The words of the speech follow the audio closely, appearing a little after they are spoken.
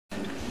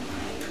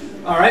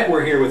All right,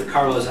 we're here with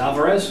Carlos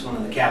Alvarez, one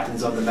of the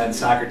captains of the men's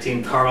soccer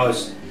team.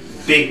 Carlos,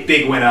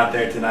 big win out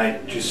there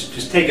tonight.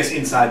 Just take us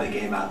inside the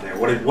game out there.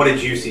 What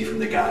did you see from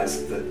the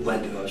guys that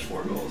led to those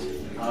 4 goals?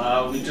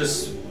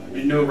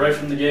 We knew right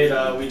from the gate.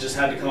 We just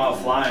had to come out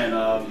flying.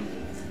 I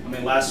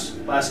mean,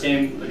 last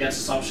game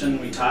against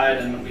Assumption, we tied,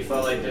 and we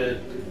felt like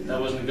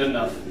that wasn't good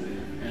enough.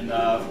 And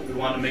we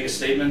wanted to make a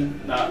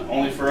statement, not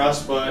only for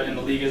us, but in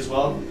the league as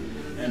well.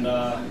 And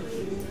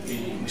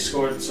we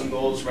scored some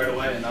goals right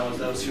away, and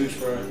that was huge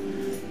for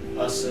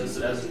us as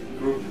a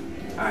group.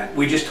 All right,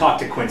 we just talked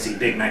to Quincy.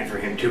 Big night for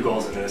him, 2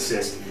 goals and an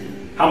assist.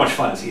 How much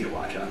fun is he to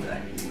watch out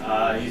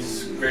there?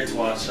 He's great to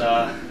watch.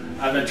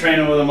 I've been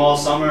training with him all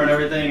summer and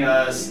everything.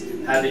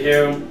 Had to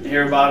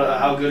hear about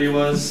how good he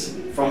was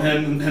from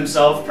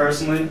himself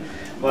personally,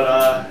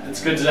 but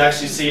it's good to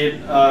actually see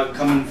it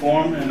come in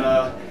form,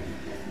 and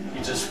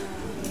he just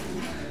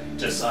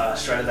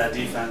shredded that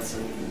defense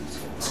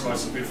and scored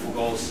some beautiful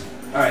goals.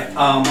 All right,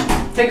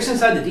 take us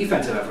inside the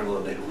defensive effort a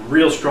little bit.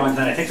 Real strong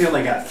tonight. I think they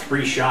only got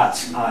 3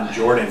 shots on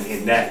Jordan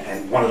in net,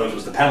 and one of those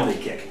was the penalty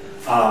kick.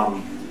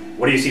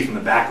 What do you see from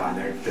the back line?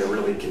 They're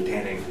really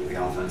containing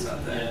the offense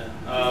out there.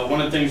 Yeah, one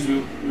of the things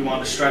we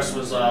wanted to stress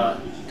was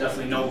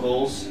definitely no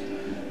goals,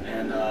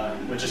 and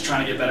we're just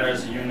trying to get better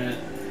as a unit.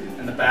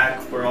 In the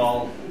back, we're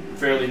all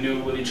fairly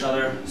new with each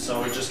other, so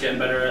we're just getting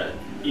better at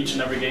each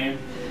and every game.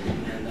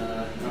 And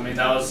I mean,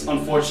 that was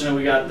unfortunate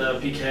we got the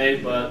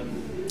PK, but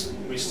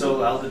we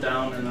still held it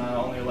down and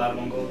only allowed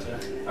 1 goal today.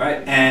 All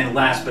right, and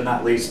last but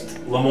not least,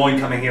 Moyne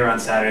coming here on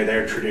Saturday.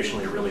 They're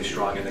traditionally really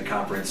strong in the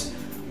conference.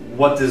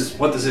 What does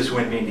this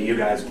win mean to you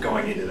guys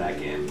going into that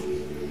game?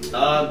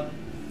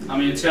 I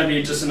mean, it's going to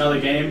be just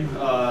another game.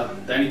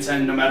 The any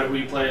 10, no matter who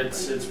you play,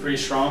 it's pretty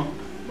strong.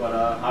 But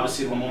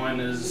obviously, Moyne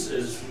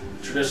is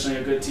traditionally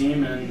a good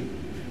team, and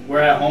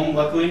we're at home,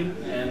 luckily,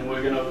 and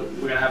we're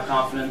gonna have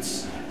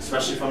confidence,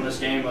 especially from this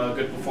game. A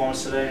good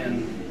performance today,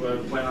 and we're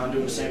planning on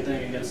doing the same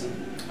thing against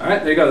them. All right,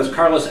 there you go. This is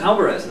Carlos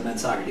Alvarez, the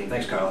men's soccer team.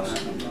 Thanks, Carlos.